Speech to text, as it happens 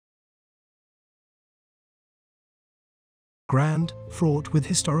grand, fraught with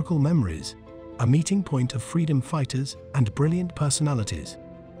historical memories, a meeting point of freedom fighters and brilliant personalities.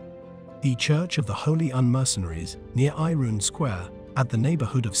 The Church of the Holy Unmercenaries, near Irun Square, at the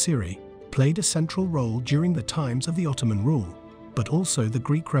neighborhood of Siri, played a central role during the times of the Ottoman rule, but also the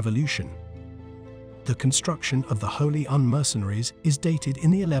Greek Revolution. The construction of the Holy Unmercenaries is dated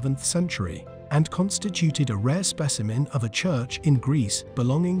in the 11th century and constituted a rare specimen of a church in Greece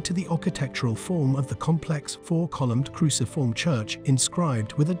belonging to the architectural form of the complex four-columned cruciform church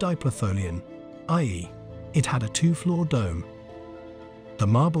inscribed with a diplotholeon, i.e., it had a two-floor dome. The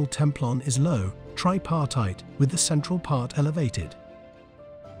marble templon is low, tripartite, with the central part elevated.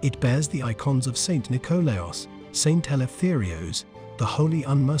 It bears the icons of Saint Nikolaos, Saint Eleftherios, the Holy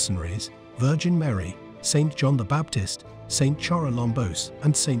Unmercenaries, Virgin Mary, Saint John the Baptist, Saint Charalombos,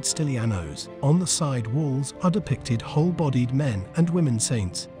 and Saint Stylianos. On the side walls are depicted whole-bodied men and women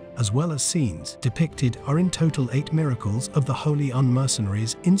saints, as well as scenes depicted are in total 8 miracles of the Holy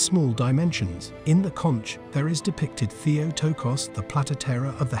Unmercenaries in small dimensions. In the conch, there is depicted Theotokos, the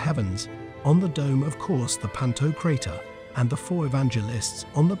Platytera of the heavens, on the dome of course the Pantocrator, and the 4 evangelists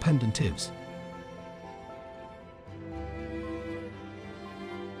on the pendentives.